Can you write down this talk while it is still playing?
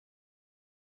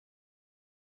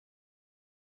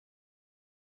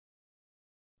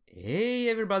Hey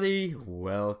everybody,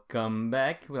 welcome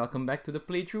back to the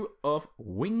playthrough of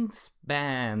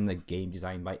Wingspan, a game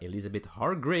designed by Elizabeth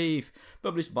Hargrave,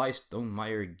 published by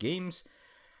Stonemaier Games,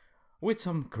 with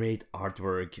some great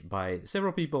artwork by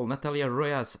several people: Natalia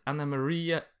Royas, Ana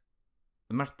Maria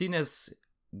Martinez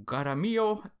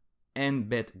Garamillo, and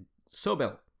Beth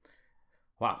Sobel.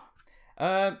 Wow.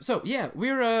 So yeah,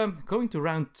 we're going to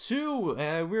round 2.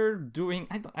 We're doing.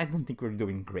 I don't think we're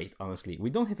doing great, honestly. We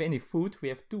don't have any food. We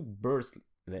have 2 birds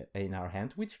in our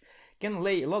hand, which can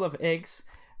lay a lot of eggs,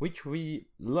 which we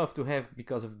love to have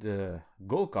because of the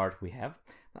gold card we have.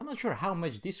 I'm not sure how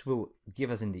much this will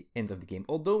give us in the end of the game.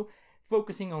 Although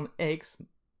focusing on eggs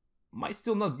might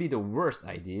still not be the worst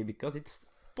idea, because it's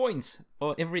points.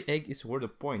 Or every egg is worth a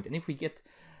point, and if we get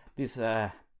this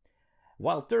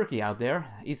wild turkey out there,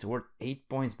 it's worth 8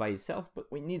 points by itself, but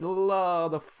we need a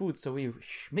lot of food, so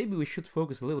maybe we should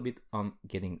focus a little bit on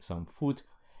getting some food,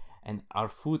 and our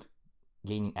food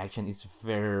gaining action is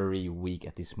very weak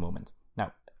at this moment.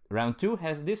 Now, round 2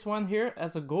 has this one here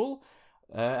as a goal,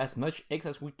 as much eggs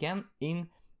as we can in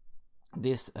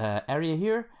this area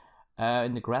here,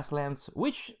 in the grasslands,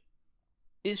 which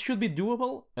should be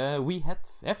doable. We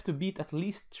have to beat at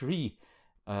least 3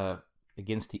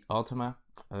 against the Automa.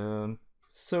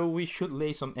 So we should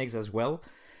lay some eggs as well.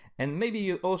 And maybe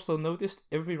you also noticed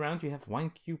every round you have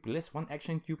 1 cube less, 1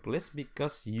 action cube less,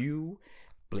 because you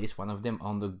place one of them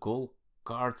on the goal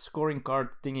card, scoring card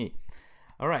thingy.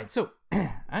 Alright, so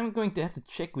I'm going to have to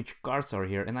check which cards are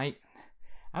here, and I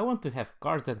want to have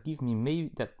cards that give me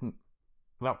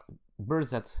birds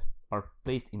that are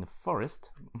placed in the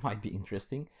forest might be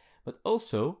interesting, but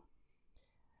also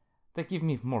that give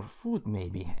me more food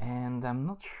maybe, and I'm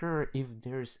not sure if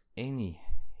there's any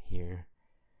here.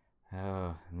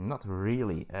 Not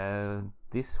really.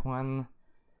 This one,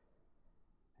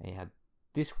 I had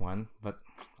this one, but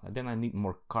then I need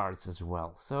more cards as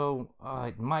well. So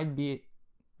it might be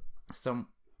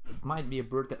a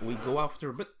bird that we go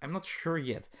after, but I'm not sure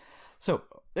yet. So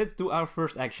let's do our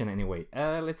first action anyway.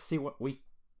 Let's see what we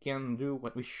can do,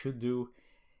 what we should do.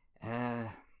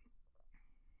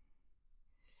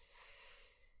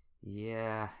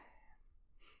 Yeah,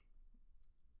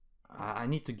 I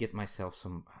need to get myself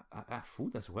some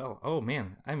food as well. Oh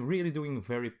man, I'm really doing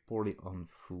very poorly on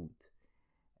food.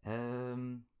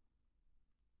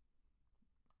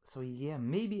 So yeah,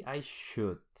 maybe I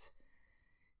should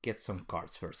get some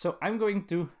cards first. So I'm going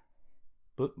to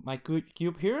put my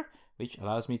cube here, which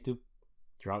allows me to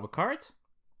draw a card.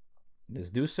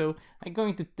 Let's do so. I'm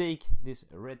going to take this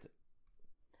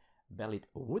red-bellied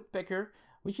woodpecker,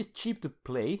 which is cheap to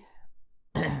play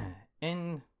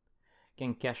and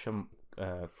can cash some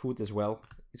food as well.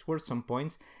 It's worth some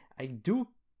points. I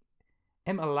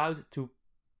am allowed to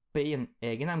pay an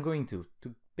egg, and I'm going to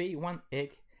pay 1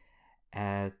 egg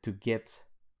to get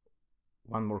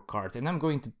 1 more card, and I'm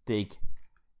going to take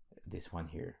this one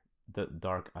here, the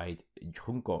dark-eyed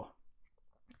junco.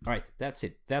 Alright, that's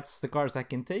it. That's the cards I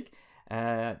can take.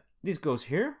 This goes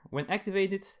here. When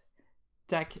activated,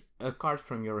 tack a card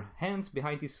from your hand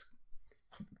behind this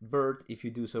bird. If you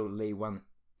do so, lay 1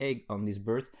 egg on this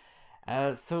bird.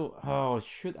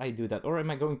 Should I do that, or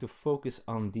am I going to focus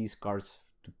on these cards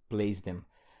to place them?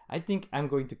 I think I'm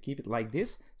going to keep it like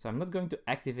this, so I'm not going to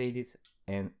activate it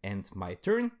and end my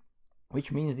turn,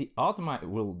 which means the Automa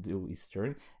will do its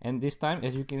turn. And this time,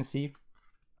 as you can see,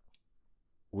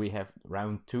 we have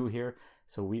round 2 here,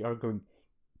 so we are going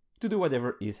to do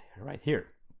whatever is right here.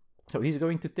 So he's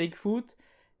going to take food.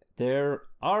 There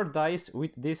are dice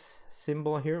with this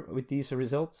symbol here, with these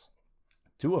results.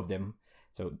 2 of them.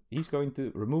 So he's going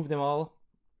to remove them all.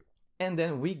 And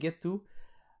then we get to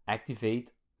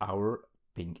activate our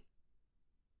pink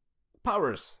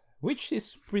powers, which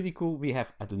is pretty cool. We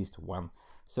have at least 1.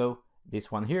 So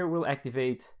this one here will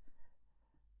activate.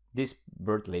 This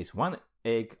bird lays 1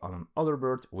 egg on another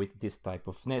bird with this type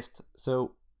of nest.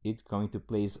 So it's going to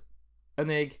place an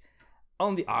egg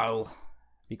on the owl,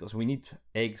 because we need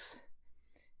eggs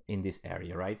in this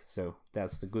area, right? So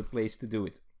that's the good place to do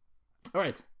it.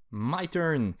 Alright, my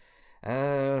turn.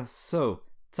 So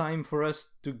time for us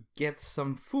to get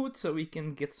some food so we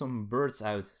can get some birds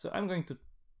out. So I'm going to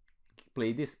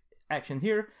play this action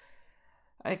here.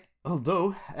 I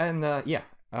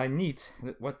need,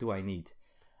 what do I need?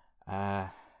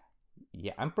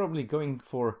 Yeah, I'm probably going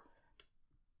for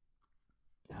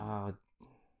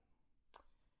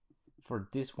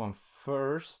this one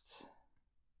first,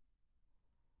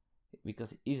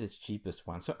 because it is the cheapest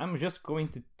one. So I'm just going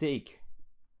to take,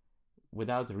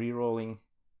 without re-rolling,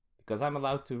 because I'm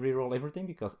allowed to re-roll everything,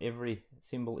 because every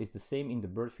symbol is the same in the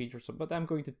bird feature. So, but I'm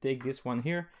going to take this one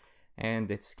here, and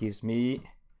this gives me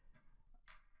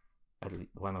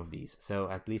one of these. So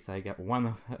at least I got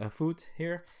one food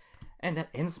here. And that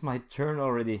ends my turn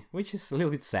already, which is a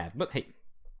little bit sad. But hey,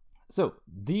 so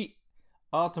the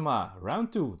Automa,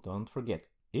 round 2, don't forget.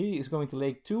 He is going to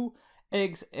lay 2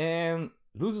 eggs and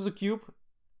loses a cube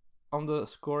on the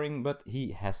scoring, but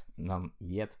he has none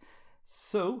yet.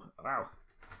 So, wow,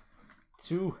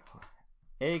 2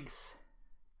 eggs,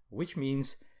 which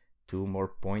means 2 more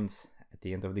points at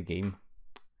the end of the game.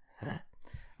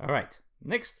 Alright,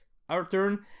 next, our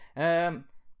turn. Time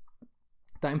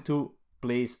to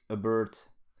place a bird.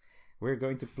 We're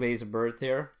going to place a bird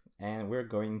here, and we're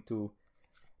going to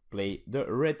play the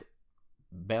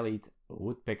red-bellied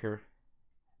woodpecker.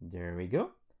 There we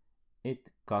go.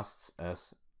 It costs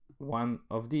us 1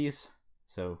 of these,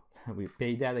 so we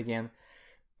pay that again.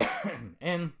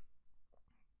 And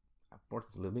I port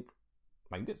it a little bit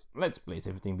like this. Let's place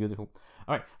everything beautiful.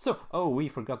 All right, so we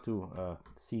forgot to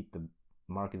seed the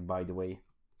market, by the way.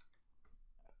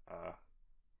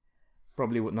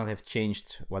 Probably would not have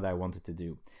changed what I wanted to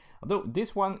do. Although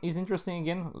this one is interesting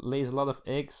again, lays a lot of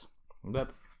eggs,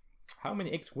 but how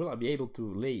many eggs will I be able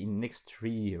to lay in the next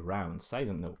 3 rounds? I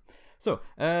don't know. So,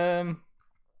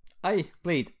 I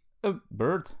played a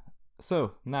bird.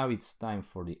 So, now it's time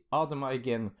for the Automa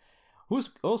again, who's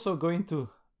also going to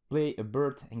play a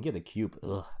bird and get a cube.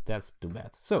 Ugh, that's too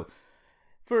bad. So,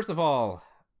 first of all,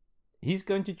 he's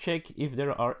going to check if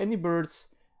there are any birds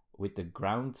with the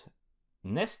ground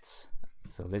nests.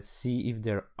 So, let's see if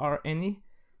there are any.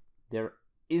 There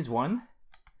is one.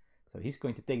 So he's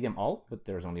going to take them all, but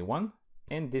there's only one.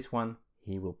 And this one,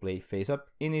 he will play face up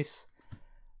in his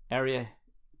area,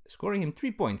 scoring him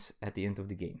 3 points at the end of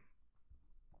the game.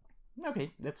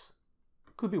 Okay, that's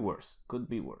could be worse. Could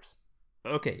be worse.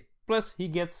 Okay, plus he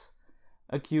gets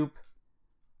a cube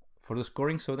for the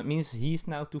scoring, so that means he's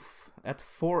now at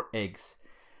 4 eggs,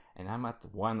 and I'm at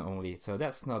 1 only. So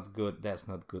that's not good. That's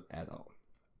not good at all.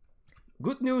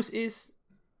 Good news is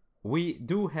we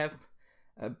do have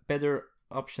a better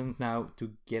option now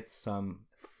to get some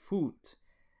food.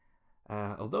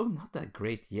 Although not that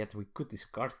great yet, we could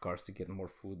discard cards to get more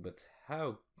food, but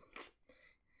how?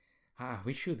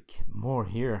 We should get more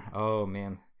here. Oh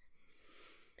man.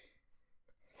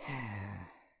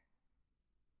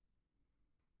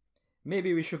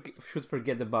 Maybe we should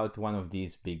forget about one of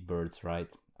these big birds,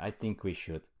 right? I think we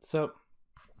should. So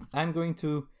I'm going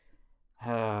to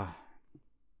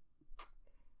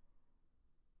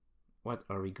what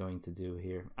are we going to do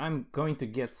here? I'm going to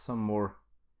get some more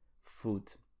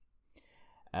food.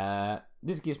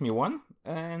 This gives me 1,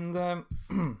 and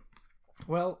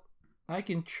well, I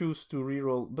can choose to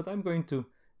reroll, but I'm going to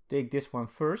take this one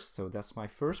first. So that's my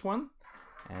first one,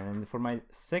 and for my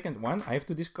second one, I have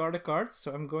to discard a card.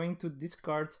 So I'm going to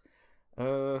discard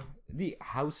the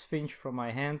house finch from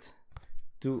my hand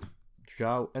to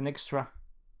draw an extra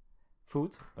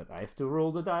food, but I have to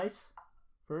roll the dice.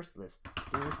 First, let's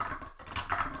do this.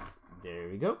 There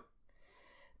we go.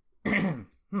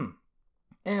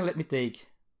 And let me take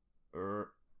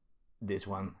this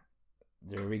one.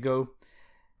 There we go.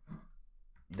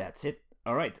 That's it.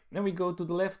 All right. Then we go to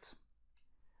the left.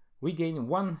 We gain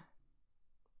 1.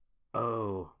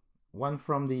 Oh, 1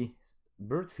 from the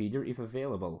bird feeder if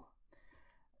available.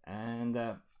 And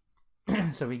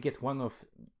so we get 1 of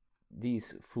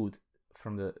these food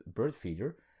from the bird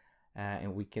feeder.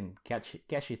 And we can cash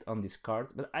it on this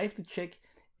card, but I have to check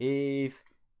if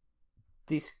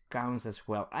this counts as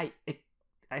well. I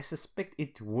suspect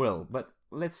it will, but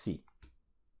let's see.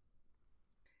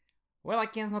 Well, I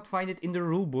cannot find it in the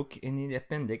rulebook in the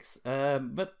appendix,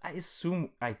 but I assume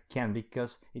I can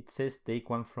because it says take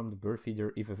 1 from the bird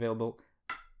feeder if available.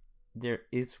 There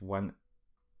is 1,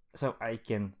 so I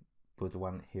can put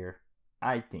 1 here.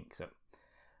 I think so.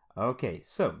 Okay,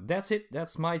 so that's it.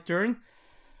 That's my turn.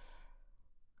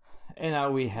 And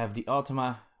now we have the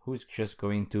Automa, who's just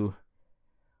going to,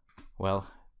 well,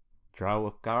 draw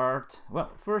a card.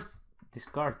 Well, first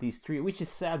discard these 3, which is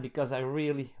sad because I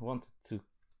really wanted to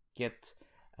get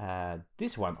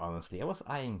this one, honestly. I was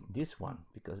eyeing this one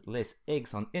because it lays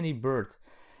eggs on any bird.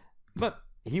 But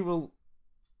he will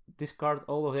discard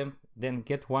all of them, then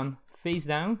get 1 face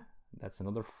down. That's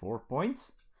another 4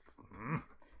 points.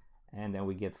 And then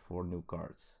we get 4 new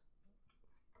cards.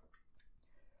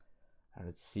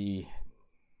 Let's see.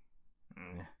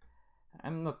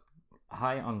 I'm not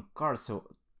high on cards, so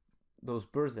those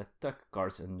birds that tuck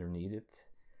cards underneath it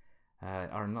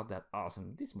are not that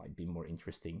awesome. This might be more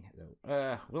interesting,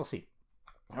 though. We'll see.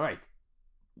 All right,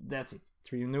 that's it.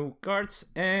 3 new cards,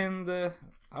 and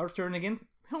our turn again.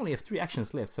 We only have 3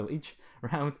 actions left, so each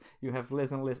round you have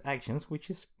less and less actions, which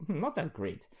is not that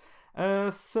great.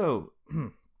 So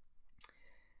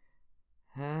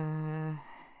Yeah.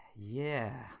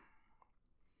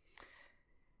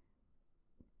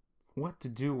 What to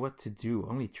do, what to do.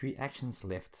 Only 3 actions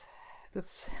left.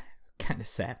 That's kind of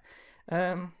sad.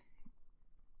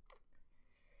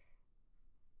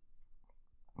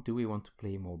 Do we want to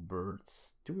play more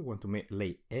birds? Do we want to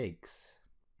lay eggs?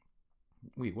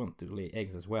 We want to lay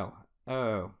eggs as well.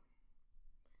 Oh.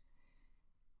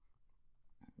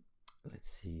 Let's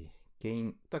see.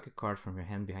 Tuck a card from your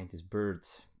hand behind this bird.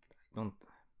 I don't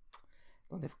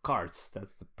have cards,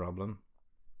 that's the problem.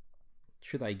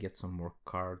 Should I get some more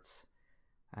cards?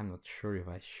 I'm not sure if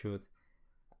I should.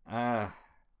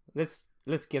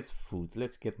 Let's get food.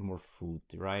 Let's get more food,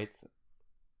 right?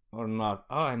 Or not?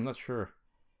 Oh, I'm not sure.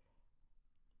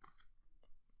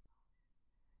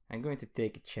 I'm going to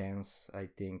take a chance, I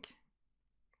think.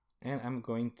 And I'm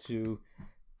going to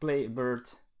play a bird.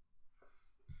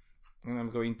 And I'm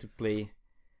going to play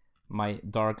my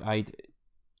dark-eyed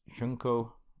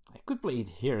Junko. I could play it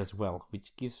here as well,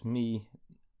 which gives me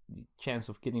the chance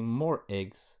of getting more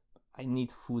eggs. I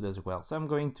need food as well, so I'm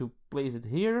going to place it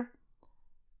here.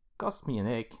 Cost me an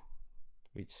egg,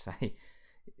 which I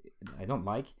don't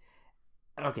like.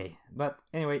 Okay, but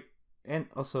anyway, and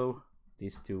also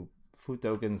these 2 food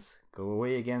tokens go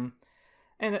away again.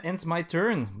 And that ends my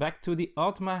turn. Back to the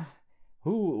Automa,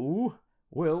 who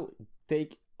will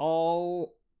take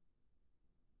all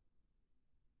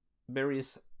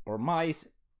berries or mice,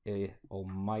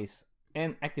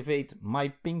 and activate my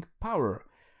pink power,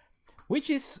 which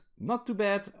is not too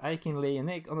bad. I can lay an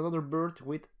egg on another bird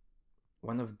with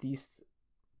one of these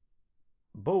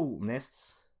bowl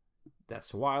nests.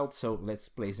 That's wild, so let's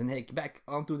place an egg back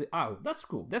onto the... Oh, that's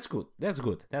cool, that's good, that's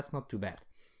good, that's not too bad.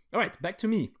 Alright, back to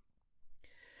me.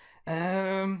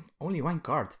 Only 1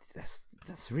 card,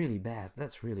 that's really bad,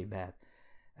 that's really bad.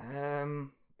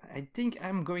 I think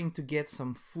I'm going to get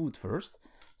some food first.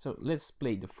 So let's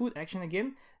play the food action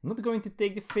again. I'm not going to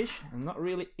take the fish. I'm not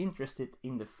really interested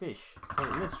in the fish. So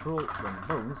let's roll the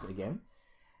bones again.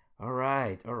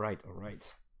 Alright, alright,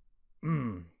 alright.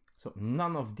 So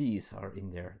none of these are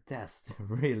in there. That's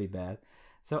really bad.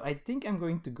 So I think I'm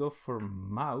going to go for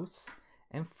mouse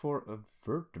and for a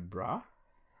vertebra.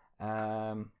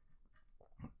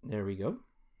 There we go.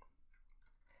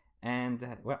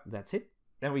 And well, that's it.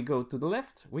 Then we go to the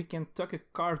left. We can tuck a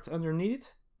card underneath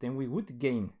it. Then we would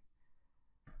gain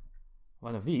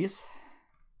one of these.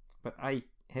 But I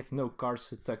have no cards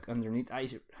to tuck underneath.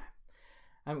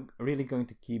 I'm really going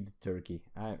to keep the turkey.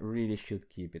 I really should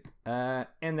keep it.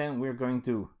 And then we're going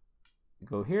to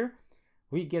go here.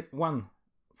 We get 1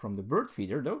 from the bird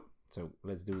feeder though. So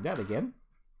let's do that again.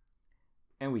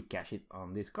 And we cash it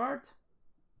on this card.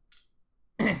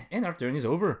 And our turn is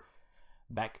over.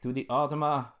 Back to the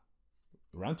Automa.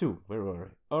 Round 2. Where were we?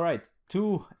 Alright,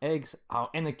 2 eggs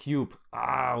and a cube.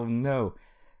 Oh no.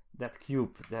 That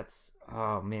cube, that's...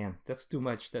 Oh man, that's too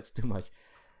much, that's too much.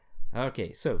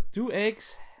 Okay, so 2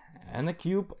 eggs and a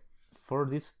cube for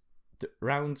this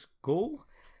round goal,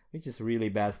 which is really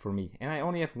bad for me. And I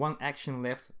only have 1 action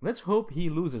left. Let's hope he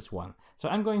loses 1. So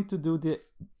I'm going to do the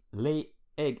lay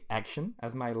egg action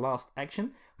as my last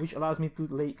action, which allows me to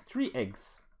lay 3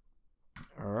 eggs.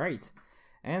 Alright.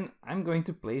 And I'm going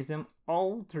to place them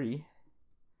all 3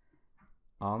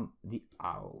 on the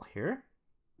owl here.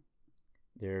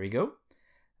 There we go.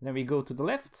 Then we go to the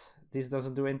left. This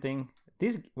doesn't do anything.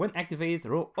 This, when activated,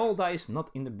 roll all dice not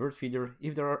in the bird feeder.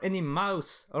 If there are any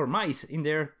mouse or mice in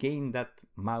there, gain a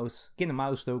mouse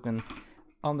token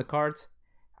on the card.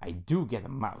 I do get a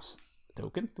mouse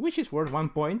token, which is worth 1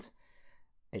 point.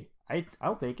 Hey,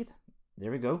 I'll take it.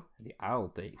 There we go. The owl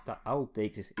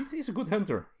takes it. He's a good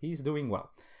hunter. He's doing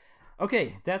well.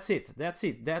 Okay, that's it. That's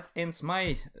it. That ends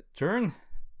my turn.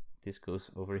 This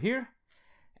goes over here.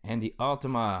 And the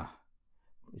Automa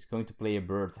is going to play a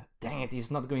bird. Dang it, he's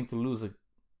not going to lose a...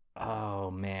 Oh,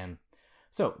 man.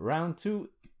 So, round 2,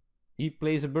 he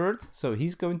plays a bird. So,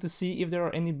 he's going to see if there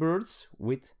are any birds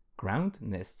with ground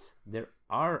nests. There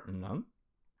are none.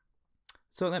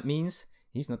 So, that means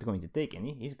he's not going to take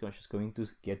any. He's just going to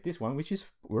get this one, which is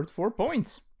worth 4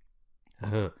 points.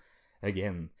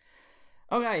 Again.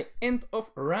 Okay, end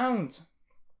of round.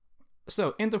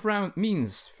 So, end of round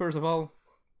means, first of all,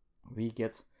 we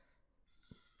get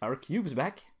our cubes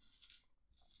back.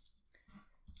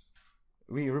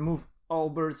 We remove all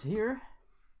birds here.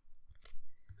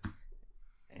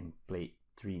 And play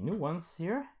 3 new ones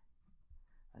here.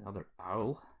 Another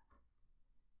owl.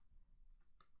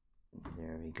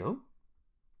 There we go.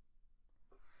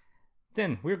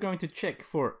 Then we're going to check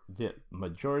for the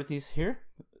majorities here.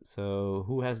 So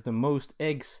who has the most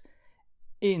eggs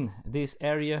in this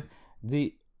area?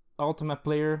 The Automa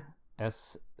player,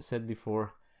 as said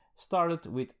before, started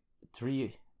with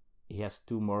 3. He has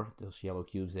 2 more, those yellow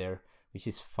cubes there, which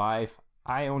is 5.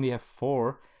 I only have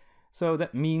 4. So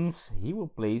that means he will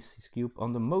place his cube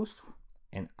on the most,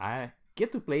 and I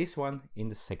get to place one in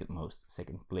the second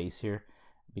place here,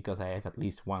 because I have at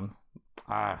least 1.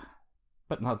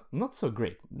 But not so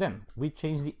great. Then we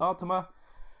change the Automa.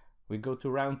 We go to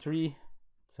round 3.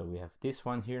 So we have this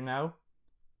one here now.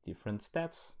 Different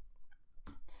stats.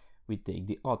 We take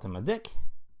the Automa deck.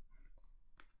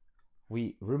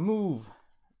 We remove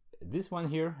this one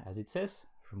here, as it says.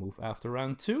 Remove after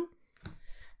round 2.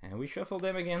 And we shuffle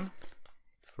them again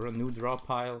for a new draw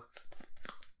pile.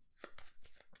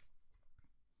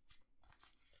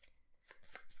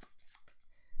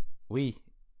 We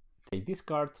take this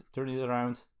card, turn it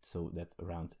around so that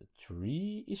round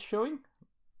 3 is showing.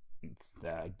 It's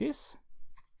like this.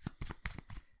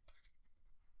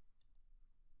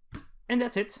 And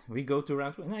that's it. We go to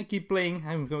round 2 and I keep playing.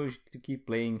 I'm going to keep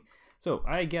playing. So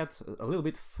I get a little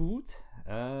bit food.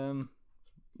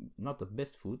 Not the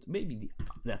best food. Maybe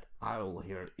that owl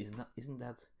here isn't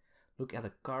that? Look at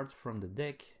the cards from the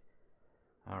deck.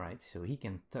 All right, so he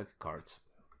can tug cards.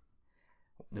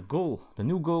 The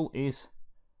new goal is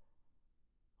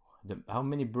how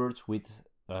many birds with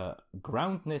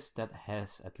ground nest that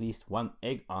has at least 1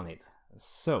 egg on it.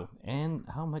 So, and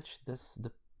how much does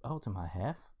the Automa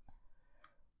have?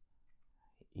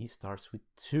 He starts with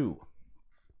 2.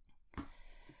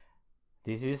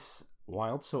 This is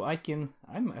wild, so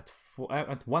I'm at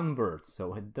 1 bird,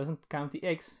 so it doesn't count the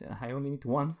eggs. I only need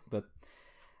 1, but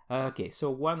okay, so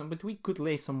 1, but we could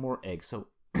lay some more eggs, so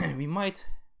we might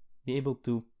be able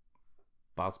to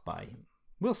pass by him.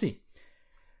 We'll see.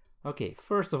 Okay,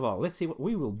 first of all, let's see what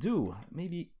we will do.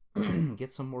 Maybe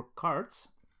get some more cards.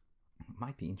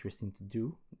 Might be interesting to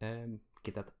do.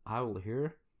 Get that owl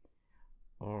here,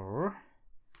 or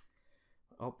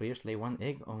all players lay 1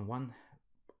 egg on 1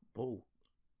 bowl.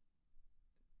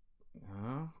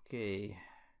 Okay.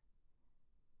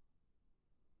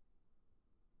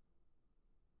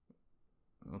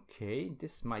 Okay,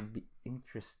 this might be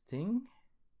interesting.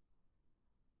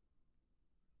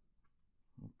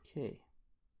 Okay,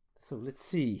 so let's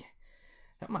see.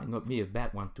 That might not be a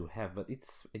bad one to have, but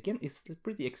it's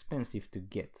pretty expensive to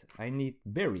get. I need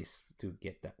berries to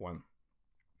get that one.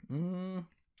 And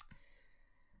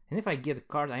if I get a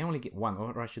card, I only get 1,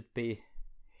 or I should pay.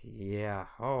 Yeah,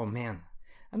 oh man.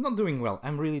 I'm not doing well.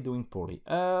 I'm really doing poorly.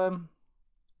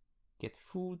 Get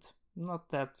food. Not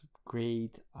that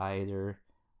great either,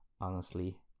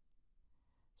 honestly.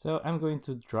 So I'm going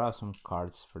to draw some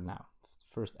cards for now.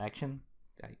 First action,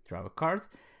 I draw a card.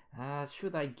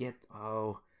 Should I get...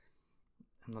 Oh,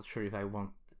 I'm not sure if I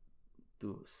want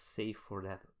to save for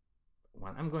that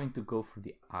one. I'm going to go for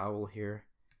the owl here.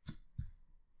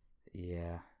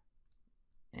 Yeah.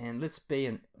 And let's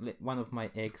pay one of my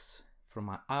eggs from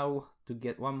my owl to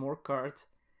get 1 more card.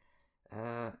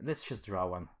 Let's just draw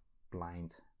one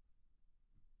blind.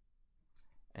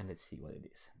 And let's see what it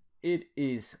is. It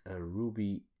is a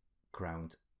ruby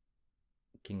crowned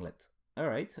kinglet.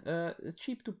 Alright, it's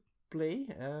cheap to play.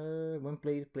 When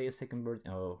played, play a second bird.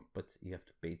 Oh, but you have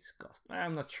to pay its cost.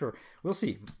 I'm not sure. We'll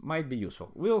see. Might be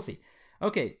useful. We'll see.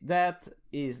 Okay, that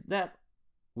is that.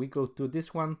 We go to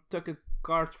this one. Tuck a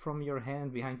card from your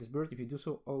hand behind this bird. If you do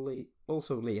so,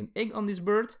 also lay an egg on this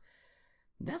bird.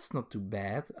 That's not too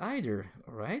bad either.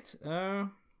 Alright.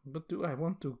 But do I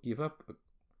want to give up?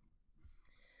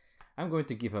 I'm going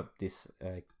to give up this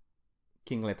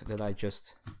kinglet that I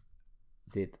just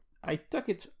did. I tuck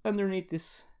it underneath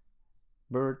this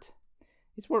bird.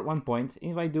 It's worth 1 point.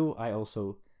 If I do, I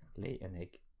also lay an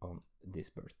egg on this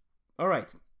bird.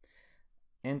 Alright.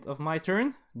 End of my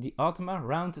turn. The Automa,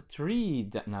 round 3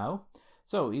 now.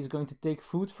 So he's going to take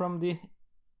food from the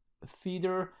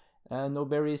feeder. No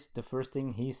berries. The first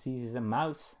thing he sees is a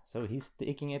mouse. So he's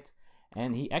taking it.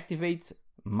 And he activates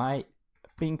my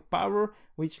pink power,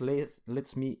 which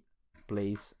lets me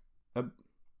place a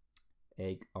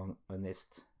egg on a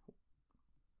nest.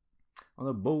 On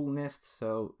a bowl nest.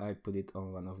 So I put it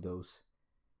on one of those.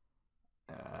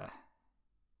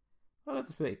 Well,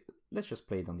 let's just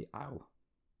play it on the owl.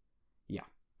 Yeah.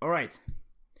 Alright.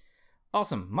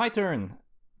 Awesome. My turn.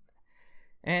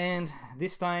 And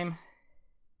this time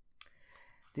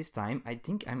I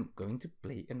think I'm going to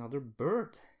play another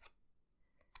bird.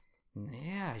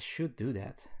 Yeah, I should do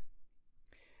that.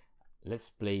 Let's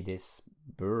play this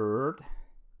bird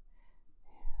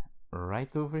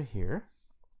right over here.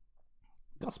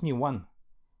 Cost me 1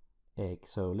 egg,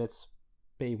 so let's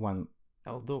pay 1.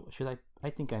 Although, I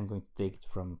think I'm going to take it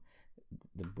from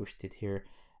the bush tit here.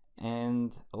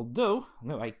 And although,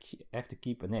 no, I have to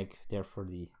keep an egg there for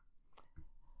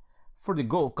for the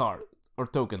gold card or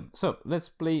token. So let's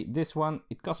play this one.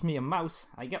 It cost me a mouse.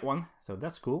 I get one, so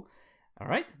that's cool. All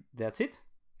right, that's it.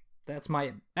 That's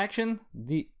my action.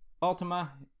 The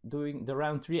Automa doing the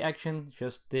round 3 action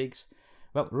just takes,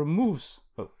 well, removes.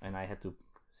 Oh, and I had to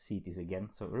see this again.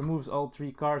 So removes all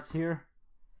 3 cards here.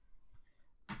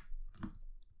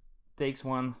 Takes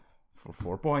one for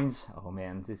 4 points. Oh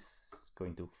man, this is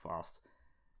going too fast.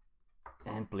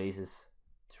 And places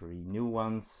 3 new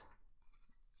ones.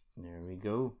 There we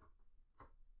go.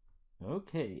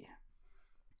 Okay.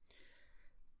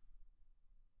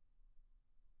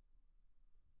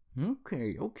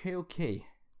 Okay.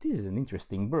 This is an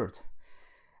interesting bird.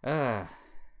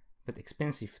 But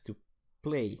expensive to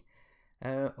play.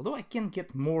 Although I can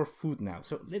get more food now.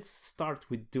 So let's start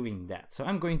with doing that. So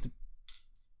I'm going to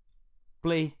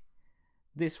play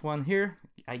this one here.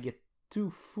 I get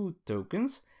 2 food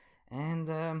tokens. And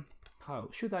how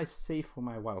should I save for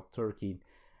my wild turkey?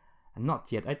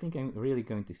 Not yet. I think I'm really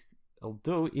going to,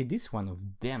 although it is one of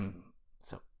them.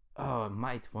 So I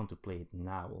might want to play it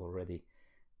now already.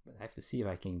 But I have to see if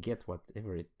I can get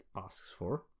whatever it asks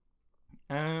for.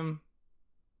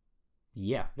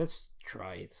 Yeah, let's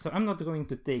try it. So I'm not going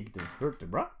to take the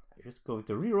vertebra. I'm just going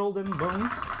to reroll them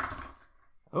bones.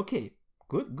 Okay,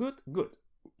 good.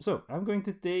 So I'm going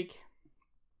to take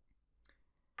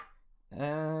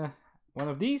one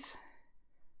of these.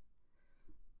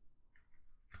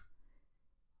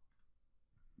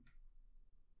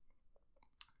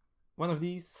 One of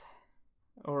these.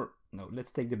 Or no,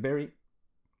 let's take the berry.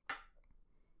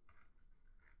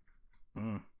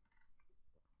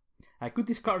 I could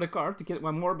discard a card to get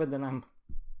one more, but then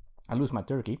I lose my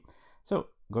turkey. So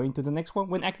going to the next one.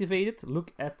 When activated,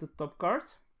 look at the top card.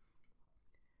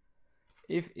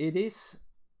 If it is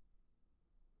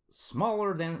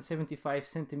smaller than 75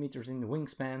 centimeters in the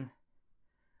wingspan,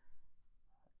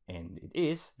 and it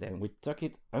is, then we tuck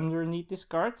it underneath this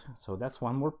card. So that's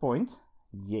 1 more point.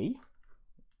 Yay.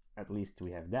 At least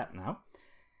we have that now.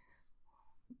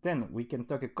 Then we can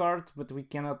tuck a card, but we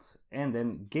cannot, and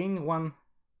then gain 1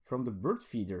 from the bird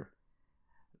feeder.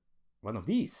 One of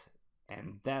these.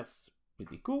 And that's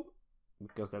pretty cool,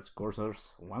 because that scores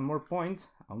us 1 more point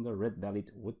on the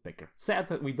red-bellied woodpecker. Sad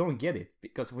that we don't get it,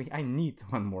 because I need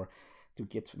 1 more to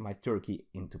get my turkey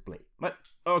into play. But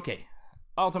okay,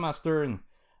 Automa's turn.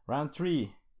 Round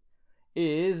 3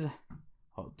 is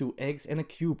 2 eggs and a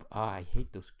cube. I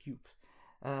hate those cubes.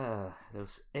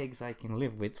 Those eggs I can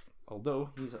live with, although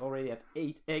he's already at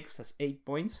 8 eggs. That's 8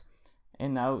 points.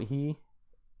 And now he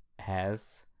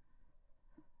has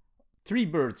 3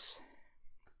 birds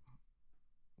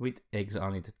with eggs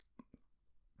on it.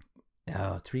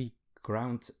 3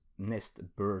 ground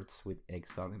nest birds with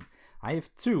eggs on them. I have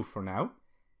 2 for now.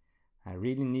 I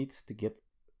really need to get,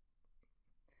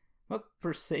 not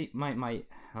per se, I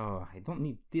don't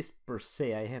need this per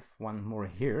se. I have 1 more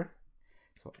here.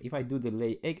 So if I do the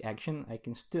lay egg action, I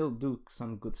can still do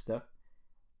some good stuff.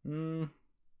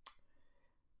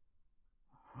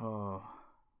 Oh,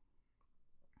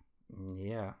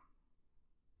 yeah.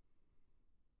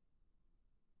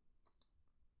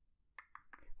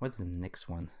 What's the next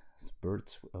one? It's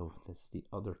birds. Oh, that's the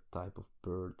other type of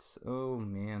birds. Oh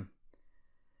man.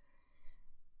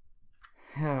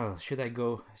 Oh, should I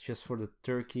go just for the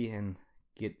turkey and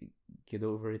get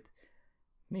over it?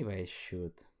 Maybe I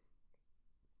should.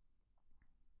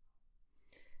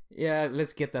 Yeah,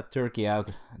 let's get that turkey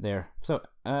out there. So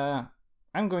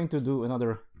I'm going to do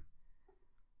another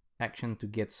action to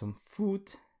get some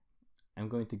food. I'm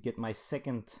going to get my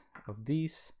 2nd of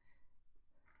these.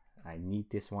 I need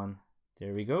this one.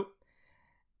 There we go.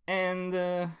 And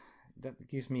that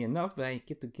gives me enough, but I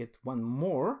get to get 1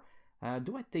 more.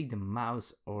 Do I take the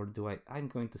mouse, or do I'm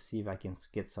going to see if I can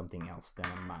get something else than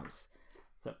a mouse.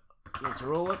 So let's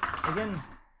roll it again.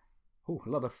 Oh, a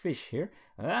lot of fish here.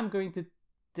 I'm going to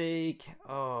take,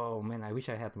 oh man, I wish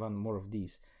I had 1 more of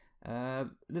these.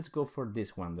 Let's go for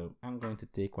this one though. I'm going to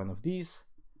take 1 of these.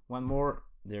 1 more.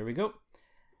 There we go.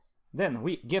 Then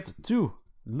we get to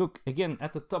look again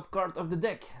at the top card of the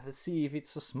deck. Let's see if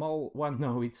it's a small one.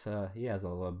 No, it's he has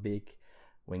a big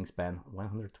wingspan,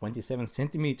 127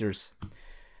 centimeters.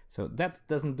 So that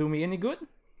doesn't do me any good.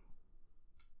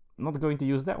 Not going to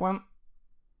use that one.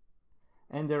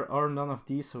 And there are none of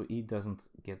these, so he doesn't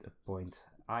get a point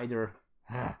either.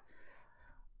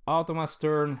 Automa's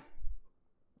turn.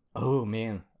 Oh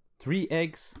man, 3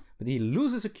 eggs, but he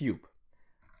loses a cube.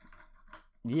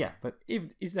 Yeah, but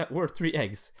is that worth 3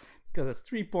 eggs? Because that's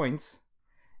 3 points,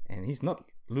 and he's not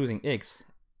losing eggs,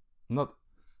 not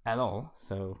at all.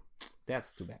 So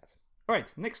that's too bad. All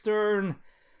right, next turn.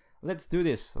 Let's do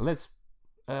this. Let's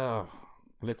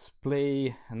let's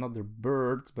play another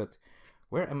bird, but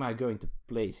where am I going to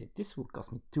place it? This will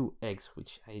cost me 2 eggs,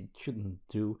 which I shouldn't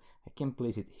do. I can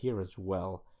place it here as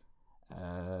well.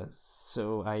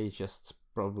 So I just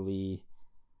probably...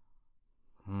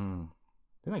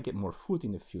 Then I get more food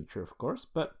in the future, of course,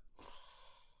 but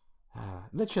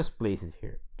let's just place it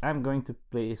here. I'm going to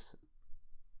place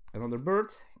another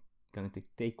bird. Going to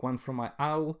take one from my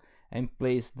owl and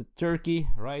place the turkey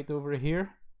right over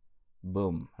here.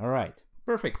 Boom. All right.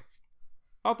 Perfect.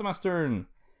 Automa's turn.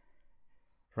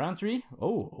 Round 3.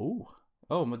 Oh,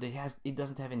 but it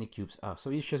doesn't have any cubes. Oh,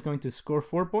 so he's just going to score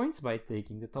 4 points by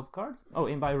taking the top card. Oh,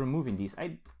 and by removing these.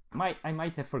 I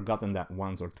might have forgotten that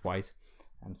once or twice.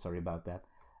 I'm sorry about that.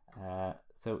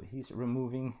 So he's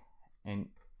removing and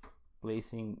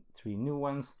placing 3 new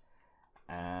ones.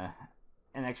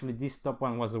 And actually this top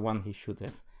one was the one he should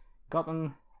have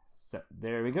gotten. So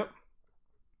there we go.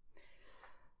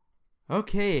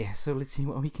 Okay, so let's see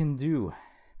what we can do.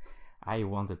 I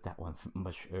wanted that one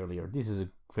much earlier. This is a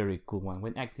very cool one.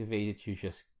 When activated, you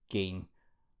just gain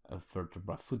a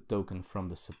vertebra food token from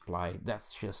the supply.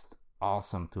 That's just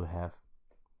awesome to have.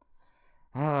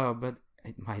 Oh, but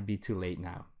it might be too late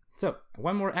now. So,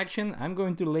 one more action. I'm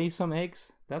going to lay some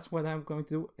eggs. That's what I'm going to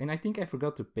do. And I think I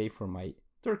forgot to pay for my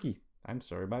turkey. I'm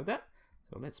sorry about that.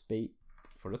 So let's pay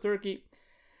for the turkey.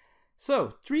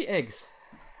 So, 3 eggs.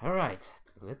 All right.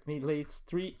 Let me lay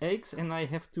 3 eggs, and I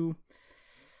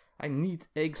need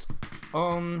eggs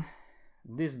on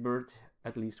this bird,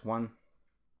 at least 1.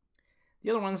 The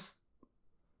other one's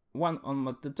 1 on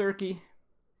the turkey,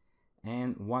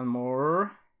 and 1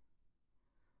 more.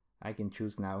 I can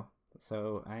choose now.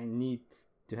 So I need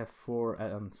to have 4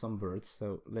 on some birds,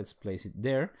 so let's place it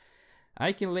there.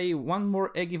 I can lay 1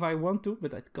 more egg if I want to,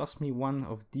 but it costs me 1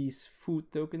 of these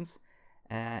food tokens.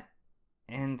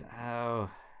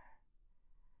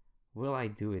 Will I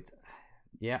do it?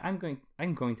 Yeah, I'm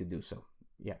going to do so.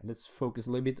 Yeah, let's focus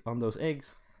a little bit on those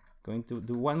eggs. Going to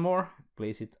do 1 more.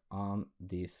 Place it on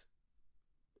this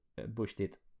bush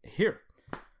tit here.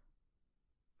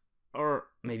 Or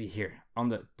maybe here on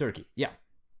the turkey. Yeah,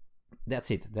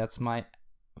 that's it. That's my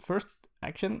first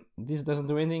action. This doesn't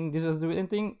do anything. This doesn't do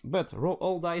anything. But roll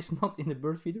all dice not in the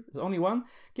bird feeder. There's only 1.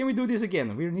 Can we do this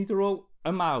again? We need to roll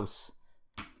a mouse.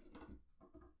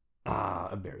 Ah,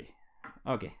 a berry.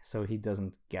 Okay, so he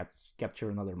doesn't capture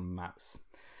another mouse.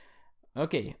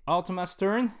 Okay, Automa's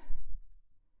turn.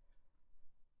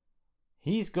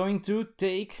 He's going to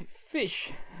take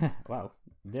fish. Wow,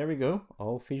 there we go.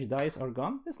 All fish dice are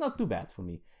gone. That's not too bad for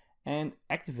me. And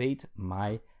activate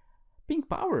my pink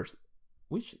powers,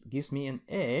 which gives me an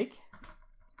egg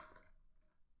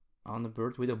on a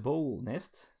bird with a bowl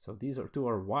nest. So these 2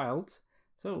 are wild.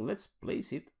 So let's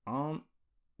place it on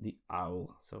the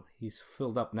owl. So he's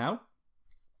filled up now.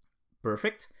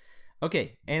 Perfect.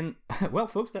 Okay, and well,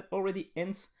 folks, that already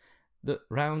ends the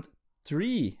round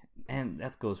 3, and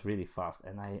that goes really fast,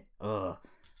 and I'm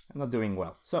not doing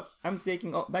well. So I'm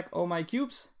taking back all my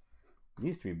cubes.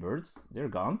 These 3 birds, they're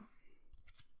gone.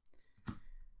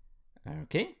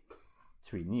 Okay,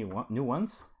 3 new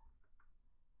ones.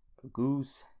 A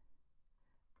goose,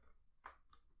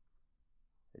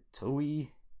 a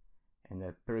towhee, and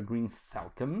a peregrine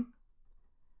falcon.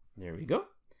 There we go.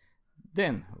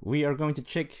 Then we are going to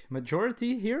check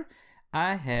majority here.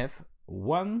 I have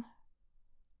 1,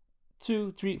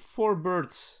 2, 3, 4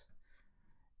 birds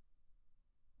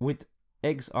with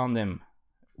eggs on them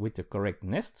with the correct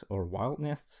nest or wild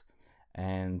nests.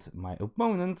 And my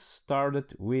opponent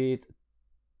started with,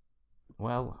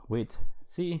 well,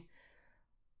 see,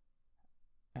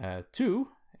 2.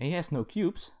 He has no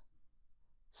cubes.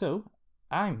 So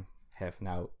I have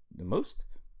now the most.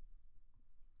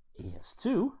 He has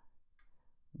 2.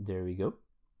 There we go.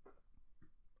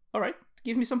 All right,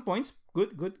 give me some points.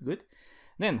 Good, good, good.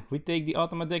 Then we take the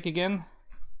Automa deck again.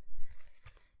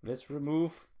 Let's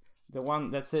remove the one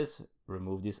that says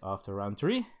remove this after round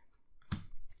 3.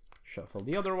 Shuffle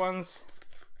the other ones.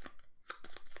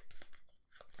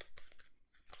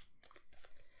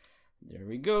 There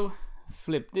we go.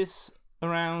 Flip this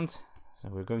around. So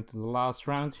we're going to the last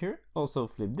round here. Also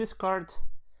flip this card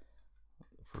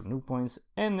for new points,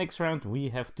 and next round we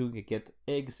have to get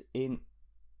eggs in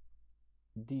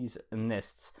these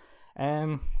nests,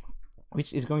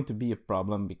 which is going to be a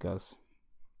problem because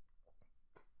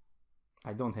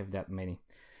I don't have that many.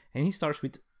 And he starts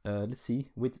with let's see,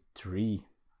 with 3,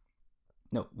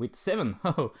 no, with 7.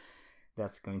 Oh,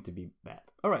 that's going to be bad.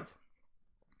 All right,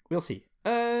 we'll see.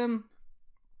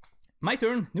 My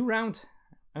turn, new round.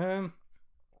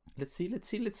 Let's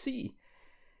see.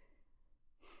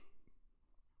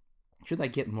 Should I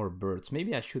get more birds?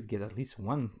 Maybe I should get at least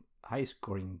 1 high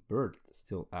scoring bird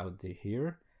still out there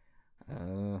here.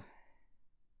 I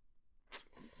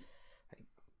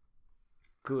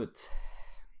could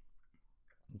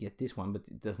get this one, but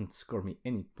it doesn't score me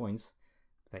any points.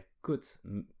 But I could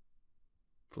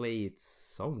play it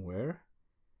somewhere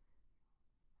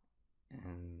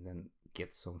and then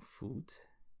get some food.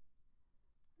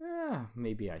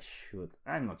 Maybe I should.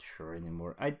 I'm not sure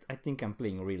anymore. I think I'm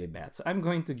playing really bad. So I'm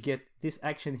going to get this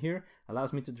action here.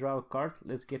 Allows me to draw a card.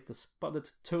 Let's get the spotted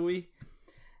toei.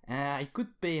 I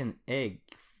could pay an egg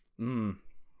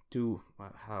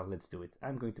let's do it.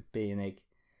 I'm going to pay an egg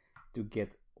to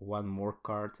get one more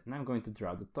card. And I'm going to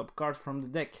draw the top card from the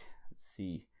deck. Let's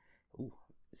see.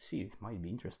 It might be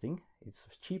interesting. It's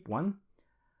a cheap one.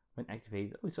 When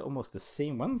activated, it's almost the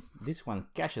same one. This one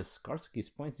cashes cards, gives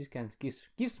points. This kind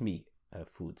gives me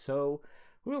food. So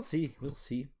we'll see.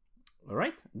 All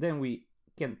right, then we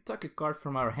can tuck a card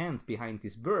from our hand behind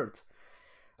this bird.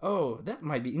 Oh, that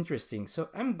might be interesting. So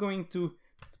I'm going to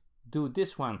do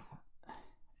this one.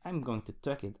 I'm going to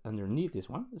tuck it underneath this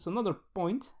one. It's another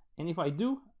point, and if I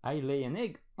do, I lay an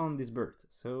egg on this bird.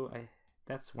 So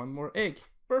that's one more egg.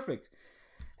 Perfect.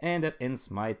 And that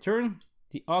ends my turn.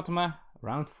 The Automa.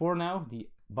 Round 4 now, the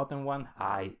bottom one,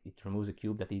 it removes a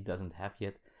cube that he doesn't have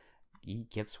yet. He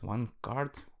gets one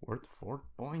card worth 4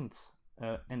 points.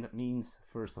 And that means,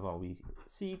 first of all, we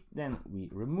see, then we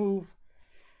remove,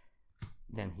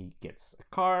 then he gets a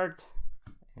card,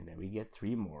 and then we get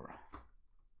 3 more.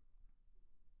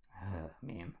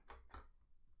 Man.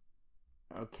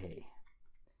 Okay.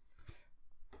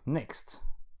 Next.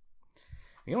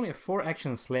 We only have 4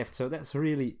 actions left, so that's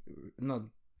really not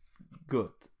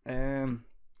good.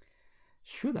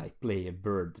 Should I play a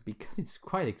bird? Because it's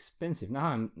quite expensive. Now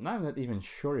I'm not even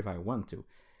sure if I want to.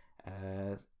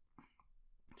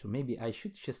 So maybe I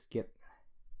should just get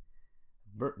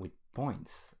a bird with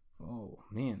points. Oh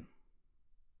man.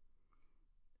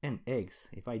 And eggs.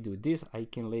 If I do this, I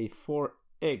can lay 4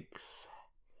 eggs.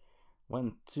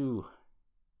 1, 2,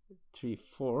 3,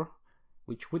 4,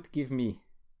 which would give me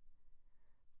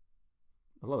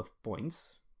a lot of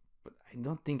points. But I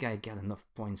don't think I got enough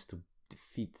points to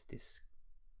defeat this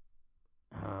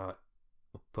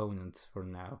opponent for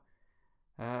now.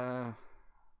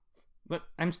 But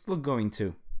I'm still going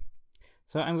to.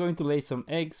 So I'm going to lay some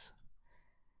eggs.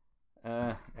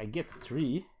 I get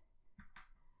 3.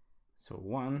 So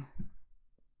 1,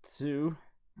 2,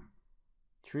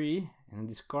 3. And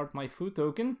discard my food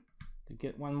token to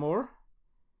get 1 more.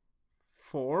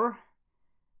 4.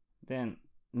 Then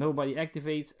nobody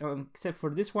activates except for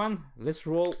this one. Let's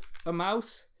roll a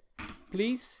mouse,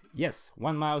 please. Yes,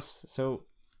 1 mouse. So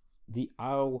the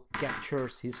owl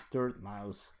captures his 3rd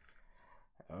mouse.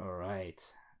 All right.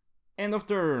 End of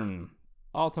turn.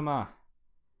 Automa,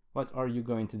 what are you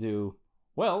going to do?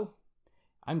 Well,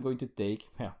 I'm going to take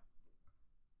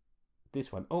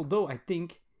this one. Although I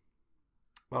think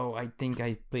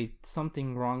I played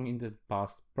something wrong in the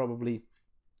past. Probably,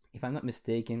 if I'm not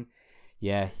mistaken.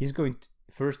 Yeah, he's going to...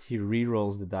 First, he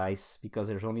re-rolls the dice, because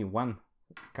there's only 1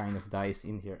 kind of dice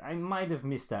in here. I might have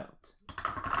missed out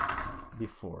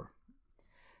before.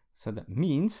 So that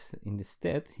means,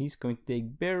 instead, he's going to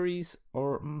take berries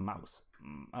or mouse.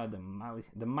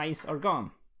 The mice are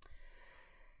gone.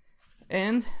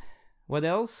 And what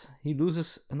else? He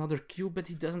loses another cube, but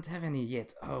he doesn't have any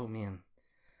yet. Oh, man.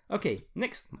 Okay,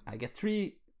 next. I get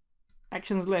 3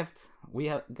 actions left. We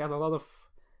got a lot of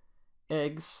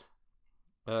eggs.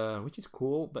 Which is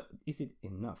cool, but is it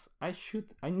enough? I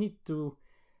need to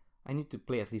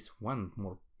play at least 1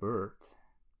 more bird.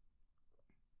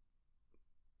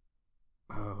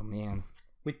 Oh man,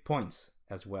 with points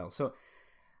as well. So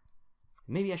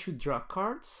maybe I should draw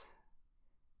cards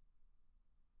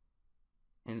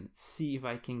and see if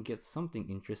I can get something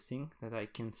interesting that I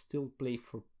can still play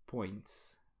for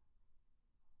points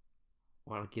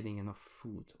while getting enough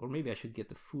food. Or maybe I should get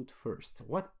the food first.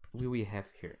 What will we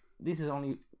have here? This is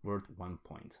only worth 1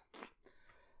 point.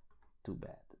 Too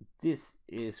bad. This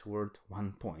is worth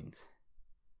 1 point.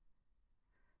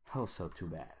 Also too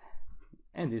bad.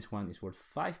 And this one is worth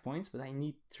 5 points, but I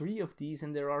need 3 of these,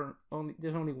 and there's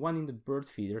only 1 in the bird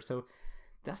feeder, so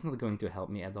that's not going to help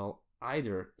me at all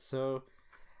either. So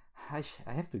I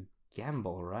have to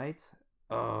gamble, right?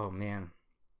 Oh man.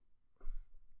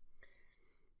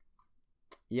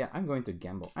 Yeah, I'm going to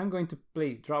gamble. I'm going to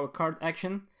draw a card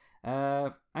action.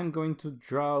 I'm going to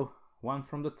draw 1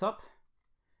 from the top.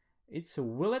 It's a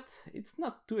willet. It's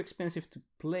not too expensive to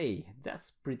play.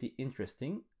 That's pretty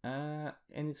interesting. And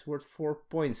it's worth 4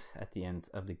 points at the end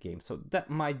of the game. So that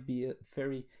might be a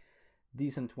very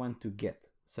decent one to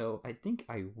get. So I think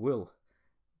I will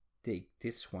take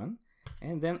this one.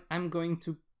 And then I'm going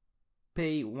to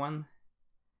pay 1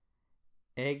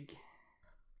 egg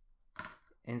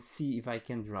and see if I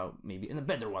can draw maybe a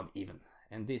better one even.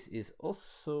 And this is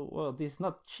also, well, this is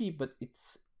not cheap, but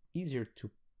it's easier to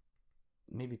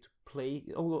maybe to play.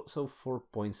 Also 4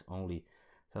 points only,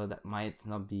 so that might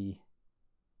not be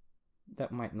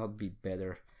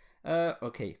better.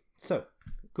 Okay, so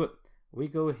good. We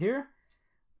go here.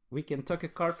 We can tuck a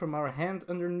card from our hand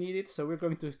underneath it. So we're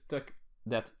going to tuck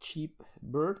that cheap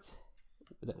bird,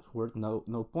 that's worth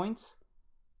no points,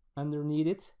 underneath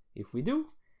it. If we do,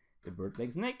 the bird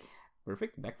legs neck.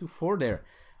 Perfect. Back to 4 there.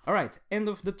 All right. End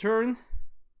of the turn.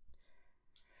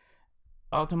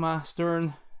 Automa's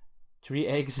turn. 3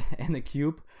 eggs and a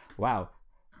cube. Wow.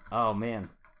 Oh man.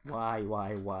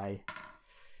 Why?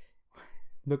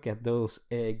 Look at those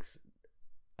eggs.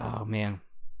 Oh man.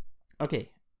 Okay.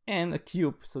 And a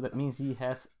cube. So that means he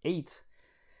has 8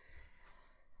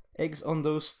 eggs on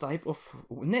those type of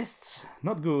nests.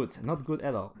 Not good. Not good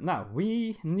at all. Now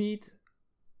we need...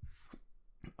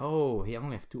 Oh, he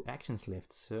only have 2 actions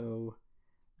left. So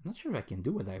I'm not sure if I can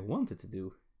do what I wanted to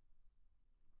do.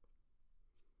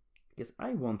 Because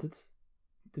I wanted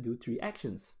to do 3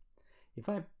 actions. If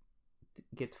I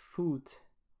get food...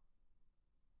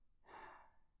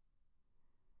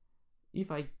 If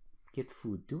I get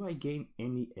food, do I gain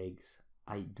any eggs?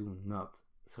 I do not.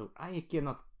 So I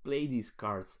cannot play these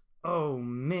cards. Oh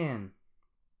man.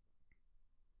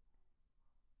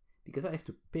 Because I have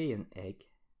to pay an egg.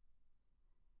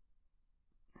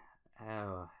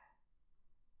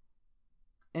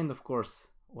 And of course,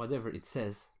 whatever it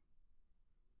says.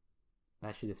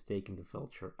 I should have taken the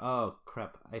vulture. Oh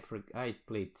crap, I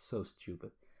played so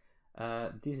stupid.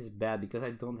 This is bad because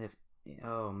I don't have...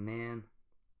 Oh man.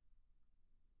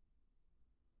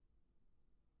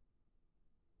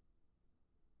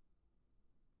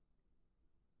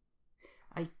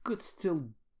 I could still...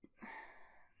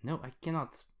 No, I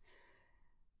cannot.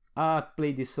 I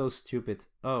played this so stupid.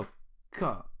 Oh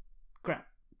god. Crap.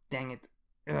 Dang it.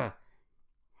 Ugh.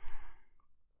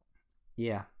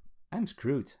 Yeah, I'm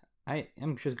screwed. I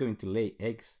am just going to lay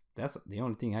eggs. That's the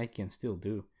only thing I can still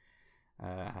do.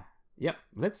 Yeah,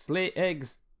 let's lay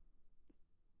eggs.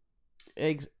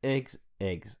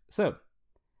 Eggs. So,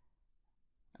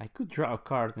 I could draw a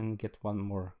card and get one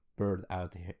more bird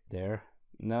out there.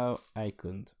 No, I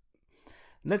couldn't.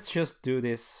 Let's just do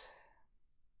this.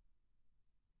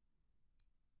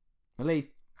 Lay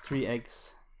 3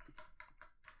 eggs.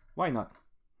 Why not?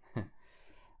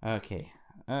 Okay.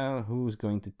 Who's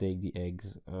going to take the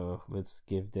eggs? Oh, let's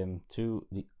give them to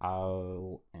the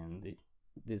owl and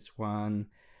this one.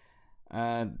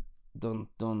 Don't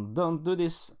do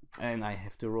this. And I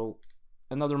have to roll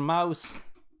another mouse.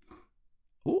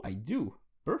 Oh, I do.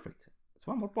 Perfect. It's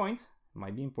 1 more point.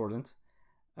 Might be important.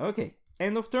 Okay.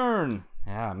 End of turn.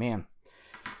 Ah, man.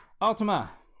 Automa.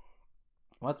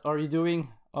 What are you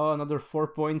doing? Oh, another 4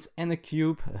 points and a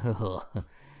cube.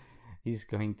 He's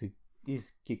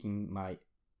kicking my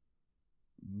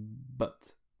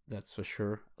butt, that's for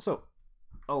sure. So,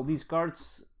 all these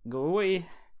cards go away.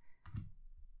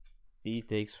 He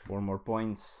takes 4 more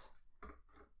points.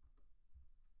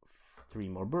 3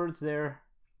 more birds there.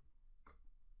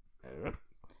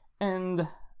 And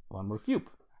 1 more cube.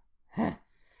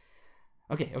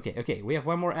 Okay. We have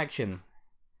 1 more action.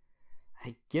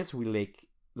 I guess we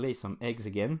lay some eggs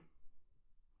again.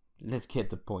 Let's get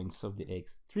the points of the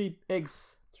eggs. 3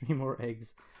 eggs. 3 more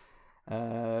eggs.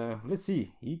 Let's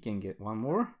see. He can get 1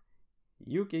 more.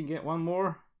 You can get 1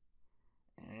 more.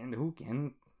 And who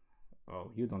can...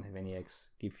 Oh, you don't have any eggs.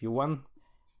 Give you 1.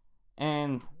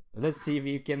 And let's see if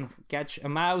you can catch a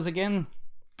mouse again.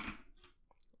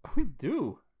 We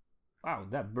do. Wow,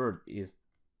 that bird is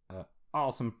an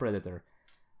awesome predator.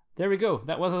 There we go.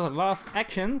 That was our last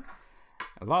action.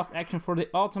 Last action for the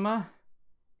Automa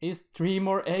is 3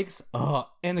 more eggs. Oh,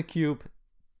 and a cube.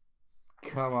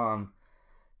 Come on.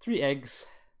 3 eggs.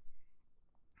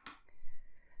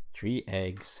 3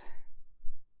 eggs.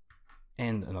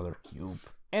 And another cube.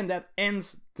 And that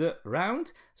ends the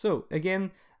round. So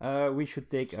again, we should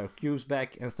take our cubes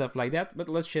back and stuff like that. But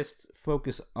let's just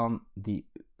focus on the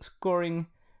scoring.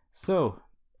 So,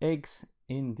 eggs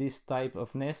in this type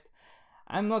of nest.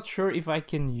 I'm not sure if I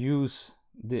can use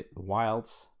the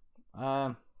wilds.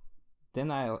 Then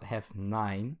I'll have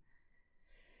 9.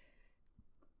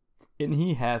 And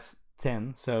he has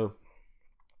 10. So,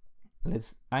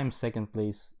 I'm second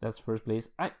place. That's first place.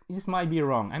 This might be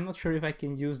wrong. I'm not sure if I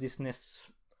can use this nest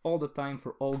all the time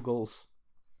for all goals,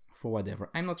 for whatever.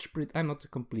 I'm not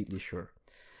completely sure.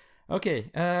 Okay,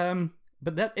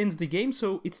 but that ends the game,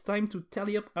 so it's time to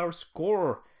tally up our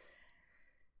score.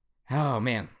 Oh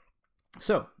man.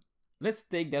 So let's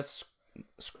take that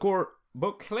score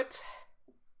booklet.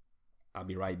 I'll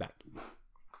be right back.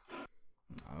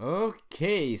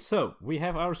 Okay, so we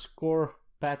have our score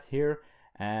pad here.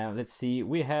 Let's see,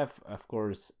 we have, of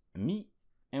course, me,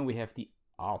 and we have the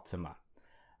Automa.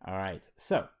 Alright,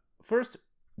 so first,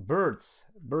 birds.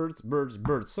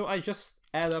 So I just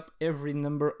add up every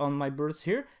number on my birds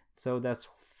here. So that's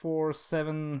 4,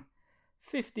 7,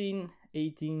 15,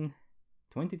 18,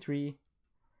 23,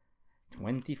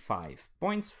 25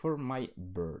 points for my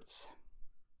birds.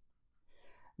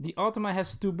 The Automa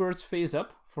has 2 birds face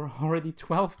up for already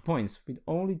 12 points with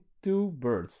only 2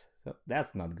 birds. So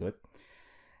that's not good.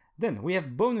 Then we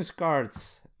have bonus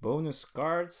cards. Bonus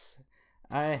cards.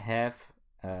 I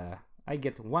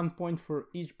get 1 point for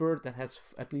each bird that has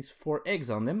at least 4 eggs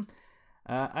on them.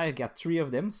 I got 3 of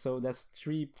them, so that's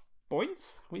 3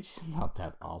 points, which is not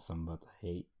that awesome, but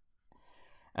hey.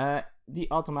 The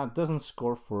Automa doesn't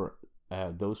score for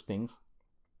those things.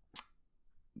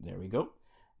 There we go.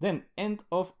 Then end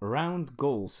of round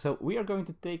goals. So we are going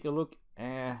to take a look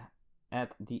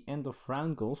at the end of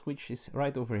round goals, which is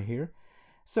right over here.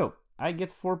 So I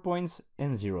get 4 points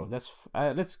and 0. That's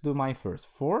let's do mine first.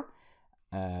 4,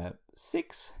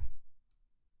 6,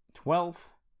 12,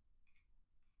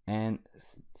 and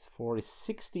 4 is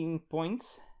 16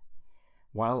 points,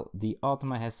 while the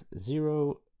Automa has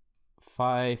 0,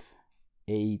 5,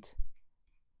 8,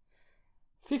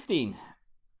 15.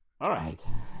 All right.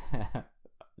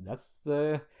 That's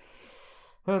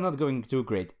not going too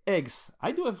great. Eggs.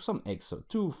 I do have some eggs. So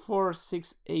 2, 4,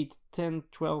 6, 8, 10,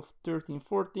 12, 13,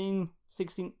 14,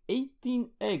 16, 18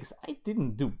 eggs. I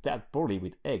didn't do that poorly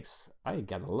with eggs. I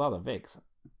got a lot of eggs.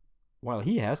 While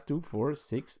he has 2, 4,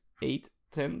 6, 8,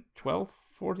 10, 12,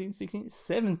 14, 16,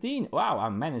 17. Wow, I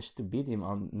managed to beat him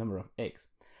on number of eggs.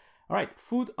 Alright,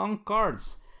 food on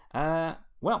cards.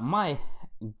 Well, my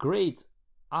great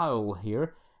owl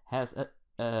here has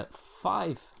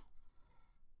 5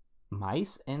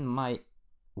 mice, and my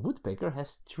woodpecker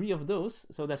has 3 of those,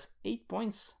 so that's 8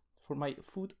 points for my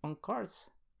food on cards,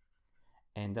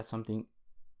 and that's something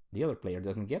the other player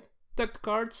doesn't get. Tucked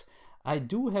cards. I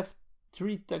do have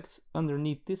 3 tucked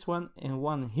underneath this one and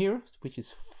 1 here, which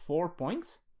is 4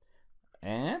 points,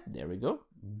 and there we go.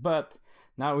 But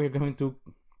now we're going to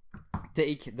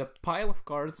take the pile of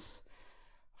cards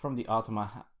from the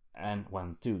Automa, and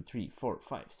 1, 2, 3, 4,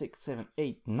 5, 6, 7,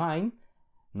 8, 9.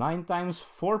 9 times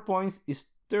 4 points is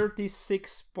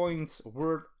 36 points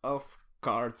worth of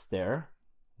cards there.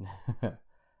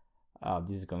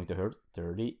 This is going to hurt.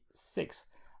 36.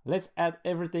 Let's add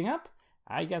everything up.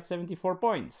 I got 74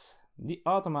 points. The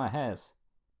Automa has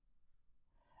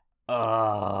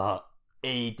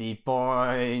 80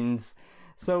 points.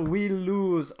 So we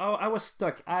lose. Oh, I was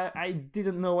stuck. I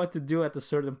didn't know what to do at a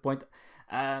certain point.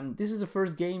 This is the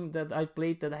first game that I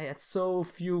played that I had so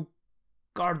few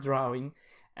card drawing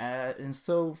and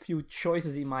so few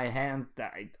choices in my hand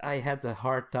that I had a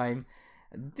hard time.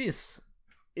 This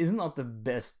is not the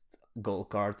best goal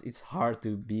card. It's hard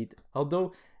to beat,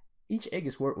 although each egg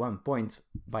is worth 1 point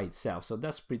by itself, so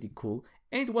that's pretty cool.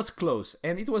 And it was close,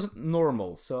 and it was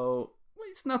normal, so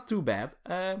it's not too bad.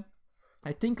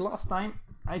 I think last time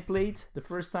I played, the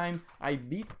first time I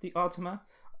beat the Automa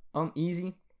on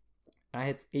easy, I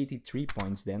had 83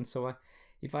 points then, so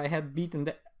if I had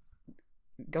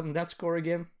gotten that score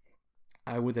again,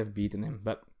 I would have beaten him.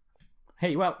 But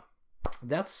hey, well,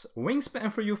 that's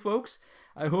Wingspan for you folks.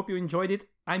 I hope you enjoyed it.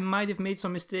 I might have made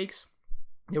some mistakes.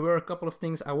 There were a couple of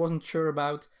things I wasn't sure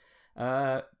about.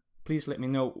 Please let me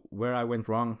know where I went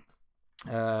wrong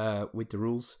with the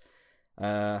rules.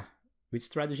 With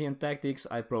strategy and tactics,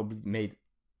 I probably made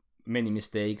many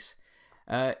mistakes.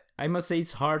 I must say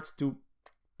it's hard to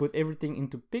put everything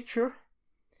into picture,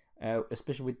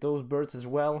 especially with those birds as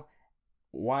well,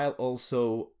 while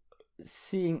also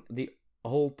seeing the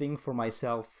whole thing for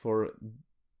myself for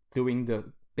doing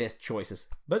the best choices.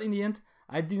 But in the end,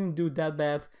 I didn't do that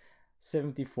bad.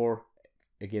 74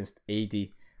 against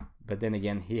 80. But then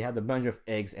again, he had a bunch of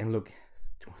eggs, and look,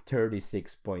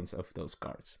 36 points of those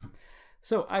cards.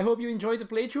 So I hope you enjoyed the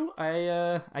playthrough.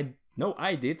 I know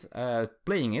I did.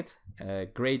 Playing it,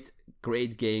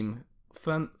 great game.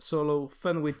 Fun solo,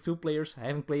 fun with 2 players. I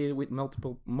haven't played it with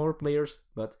more players,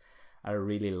 but I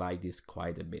really like this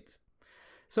quite a bit.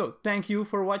 So thank you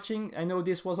for watching. I know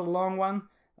this was a long one,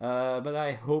 but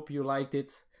I hope you liked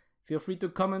it. Feel free to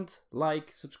comment,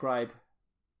 like, subscribe,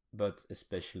 but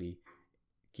especially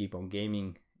keep on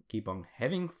gaming, keep on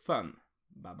having fun.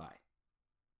 Bye bye.